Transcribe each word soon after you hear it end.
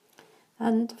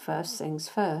And first things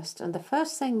first, and the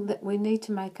first thing that we need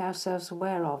to make ourselves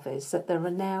aware of is that there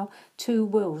are now two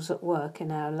wills at work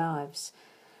in our lives.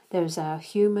 There is our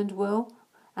human will,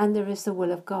 and there is the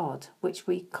will of God, which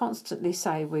we constantly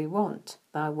say we want,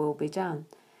 thy will be done.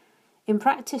 In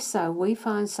practice, though, we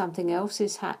find something else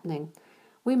is happening.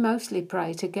 We mostly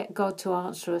pray to get God to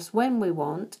answer us when we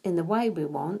want, in the way we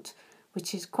want,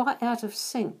 which is quite out of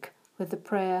sync with the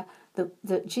prayer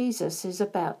that Jesus is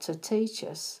about to teach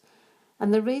us.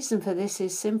 And the reason for this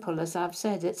is simple, as I've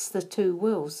said, it's the two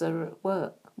wills that are at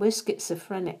work. We're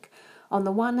schizophrenic. On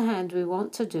the one hand, we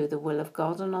want to do the will of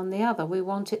God, and on the other, we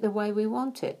want it the way we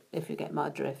want it, if you get my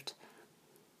drift.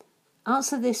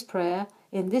 Answer this prayer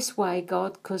in this way,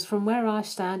 God, because from where I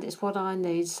stand, it's what I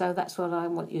need, so that's what I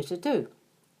want you to do.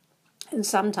 And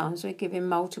sometimes we give him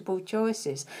multiple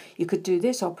choices. You could do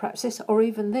this, or perhaps this, or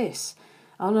even this.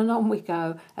 On and on we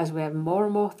go as we have more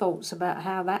and more thoughts about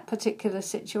how that particular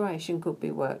situation could be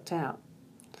worked out.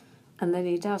 And then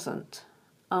he doesn't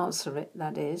answer it,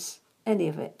 that is, any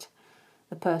of it.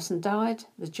 The person died,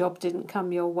 the job didn't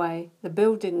come your way, the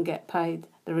bill didn't get paid,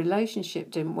 the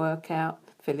relationship didn't work out,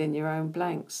 fill in your own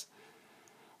blanks.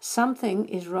 Something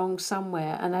is wrong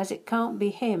somewhere, and as it can't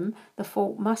be him, the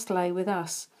fault must lay with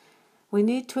us. We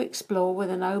need to explore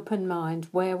with an open mind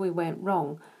where we went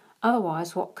wrong.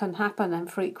 Otherwise, what can happen,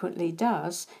 and frequently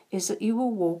does, is that you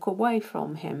will walk away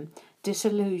from him,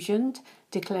 disillusioned,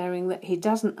 declaring that he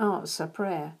doesn't answer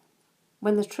prayer.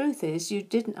 When the truth is, you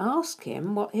didn't ask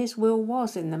him what his will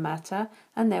was in the matter,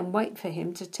 and then wait for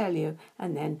him to tell you,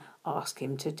 and then ask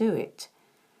him to do it.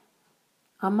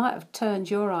 I might have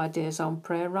turned your ideas on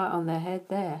prayer right on their head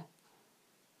there.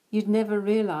 You'd never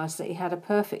realise that he had a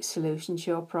perfect solution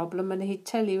to your problem, and he'd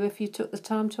tell you if you took the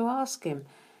time to ask him.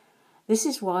 This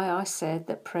is why I said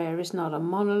that prayer is not a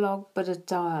monologue but a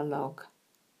dialogue.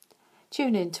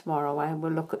 Tune in tomorrow and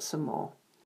we'll look at some more.